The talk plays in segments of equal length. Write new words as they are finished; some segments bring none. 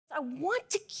want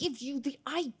to give you the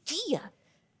idea,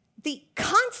 the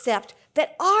concept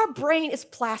that our brain is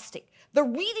plastic. The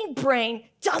reading brain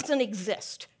doesn't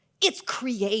exist. It's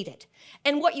created.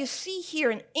 And what you see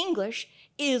here in English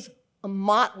is a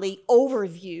motley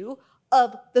overview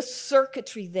of the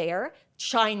circuitry there,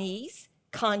 Chinese,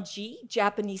 kanji,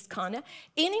 Japanese kana.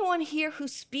 Anyone here who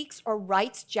speaks or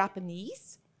writes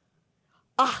Japanese?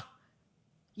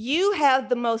 You have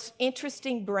the most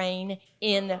interesting brain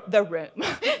in the room,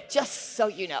 just so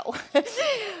you know.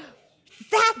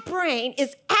 That brain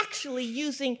is actually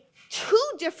using two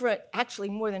different, actually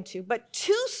more than two, but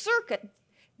two circuits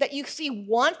that you see,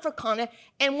 one for kana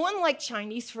and one like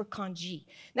Chinese for kanji.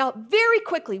 Now, very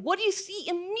quickly, what do you see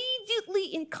immediately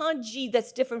in kanji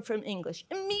that's different from English?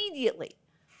 Immediately.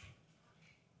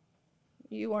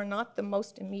 You are not the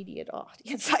most immediate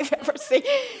audience I've ever seen.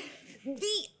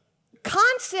 The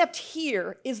concept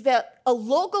here is that a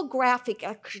logographic,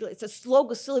 actually, it's a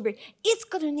logosyllabary, it's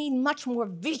going to need much more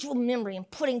visual memory and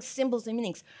putting symbols and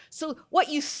meanings. So what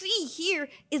you see here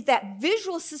is that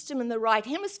visual system in the right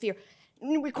hemisphere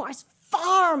requires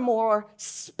far more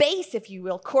space, if you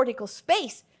will, cortical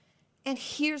space. And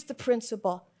here's the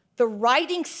principle. The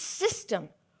writing system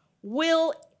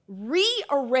will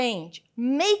rearrange,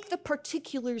 make the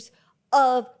particulars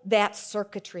of that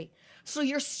circuitry. So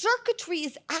your circuitry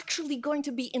is actually going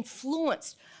to be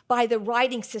influenced by the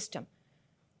writing system.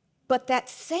 But that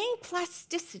same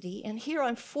plasticity, and here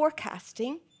I'm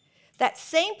forecasting, that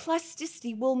same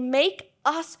plasticity will make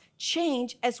us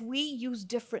change as we use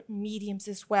different mediums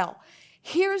as well.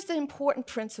 Here's the important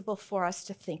principle for us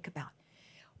to think about.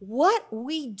 What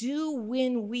we do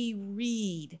when we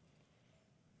read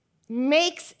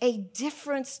makes a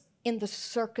difference in the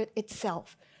circuit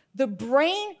itself. The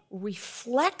brain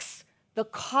reflects the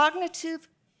cognitive,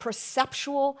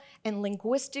 perceptual, and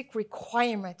linguistic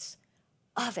requirements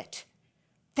of it.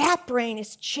 That brain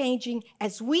is changing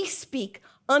as we speak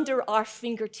under our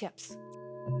fingertips.